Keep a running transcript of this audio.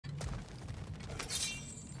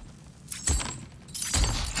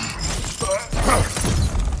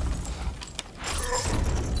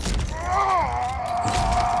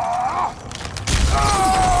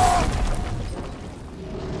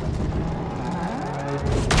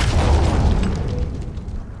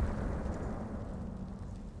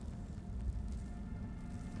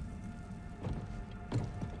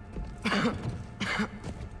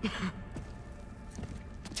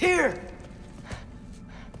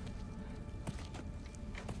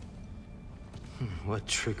What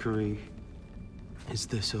trickery is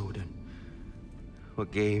this, Odin?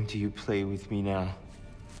 What game do you play with me now?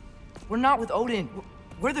 We're not with Odin.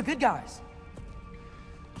 We're the good guys.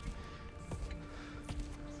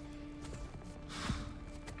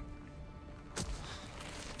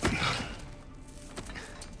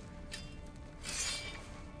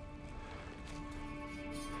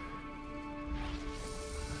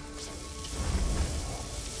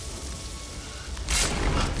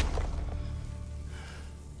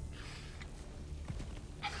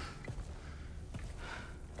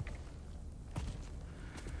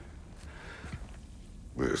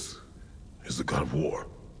 This is the god of war.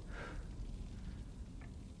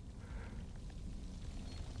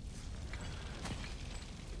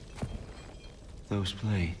 Those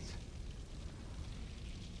blades.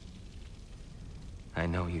 I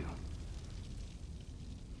know you.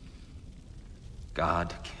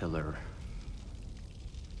 God Killer.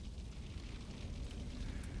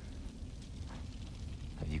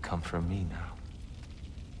 Have you come for me now?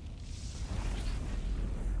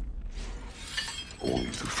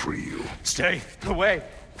 Only to free you. Stay away.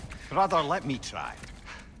 Brother, let me try.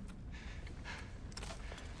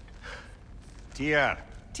 Tyr.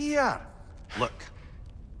 Look,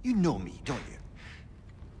 you know me, don't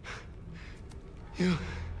you?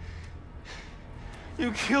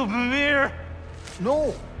 You killed Mimir!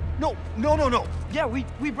 No. Yeah, we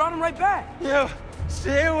brought him right back. You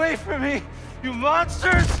stay away from me, you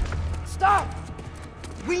monsters! Stop!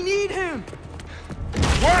 We need him!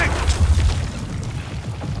 Wait!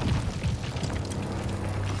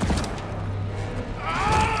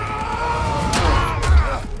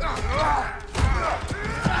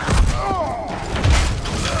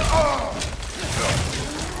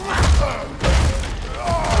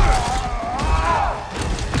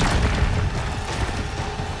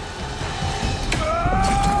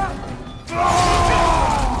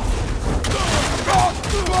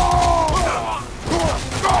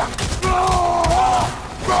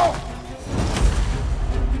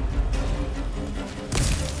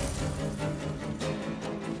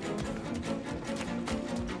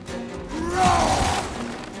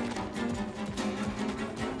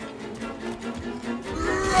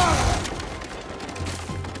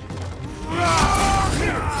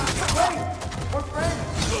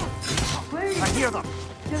 Hear them.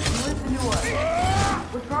 Just listen to us.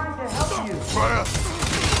 We're trying to help you.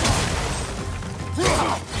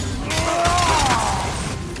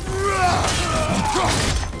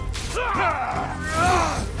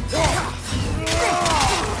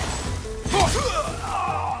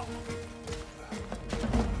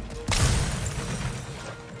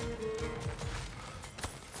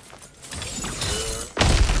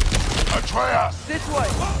 Atreus! This way.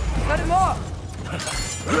 Cut him off.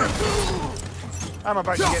 I'm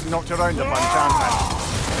about to get knocked around a bunch, aren't I?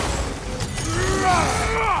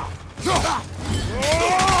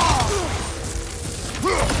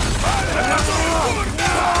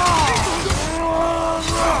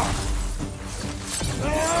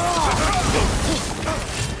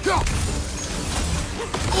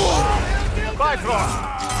 Bifrost!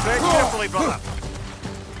 Tread carefully, brother.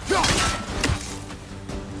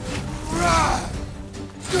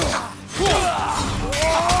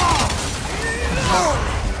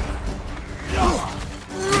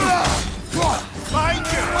 Behind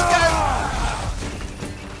you! Look out!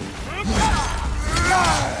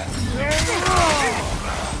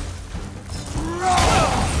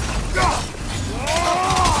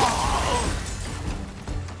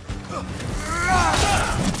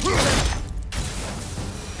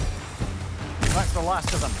 That's the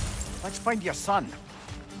last of them. Let's find your son.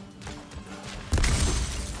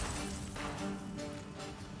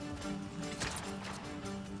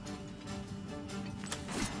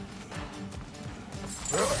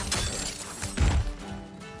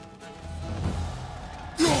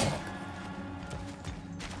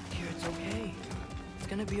 Here, it's okay. It's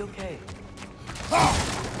gonna be okay.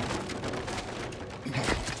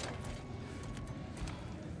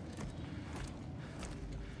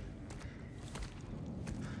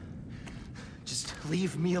 Just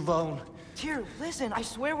leave me alone. Tyr, listen, I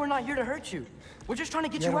swear we're not here to hurt you. We're just trying to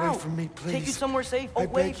get Get you away out. from me, please. Take you somewhere safe, I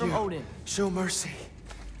away beg from you. Odin. Show mercy.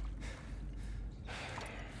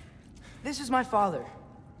 This is my father.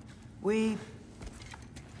 We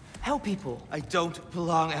help people. I don't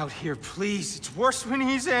belong out here, please. It's worse when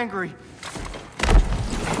he's angry.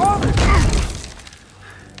 Father!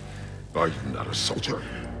 Are you not a soldier?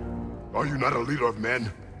 Are you not a leader of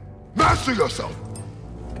men? Master yourself!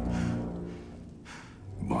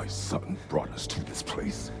 My son brought us to this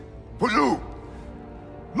place. For you!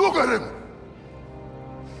 Look at him!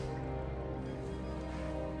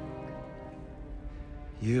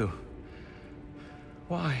 You?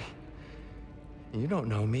 Why? You don't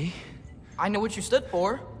know me. I know what you stood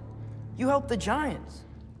for. You helped the Giants.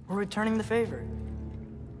 We're returning the favor.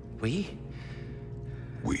 We?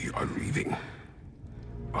 We are leaving.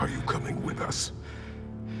 Are you coming with us?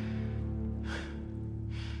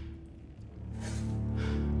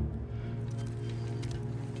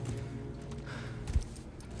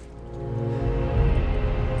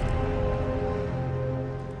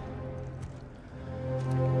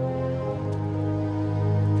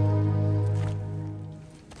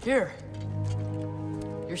 Here.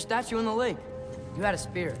 Your statue in the lake. You had a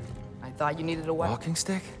spear. I thought you needed a weapon. Walking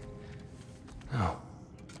stick? No.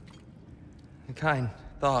 A kind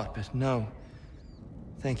thought, but no.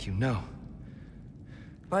 Thank you, no.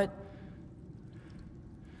 But...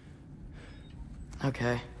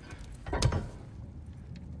 okay.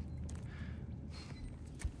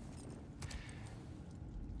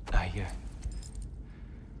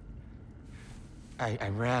 I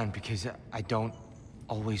ran because I don't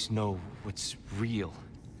always know what's real.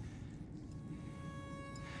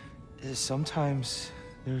 Sometimes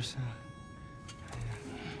there's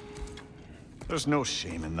There's no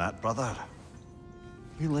shame in that, brother.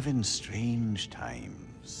 We live in strange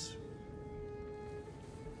times.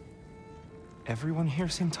 Everyone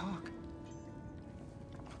hears him talk.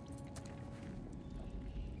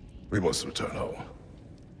 We must return home.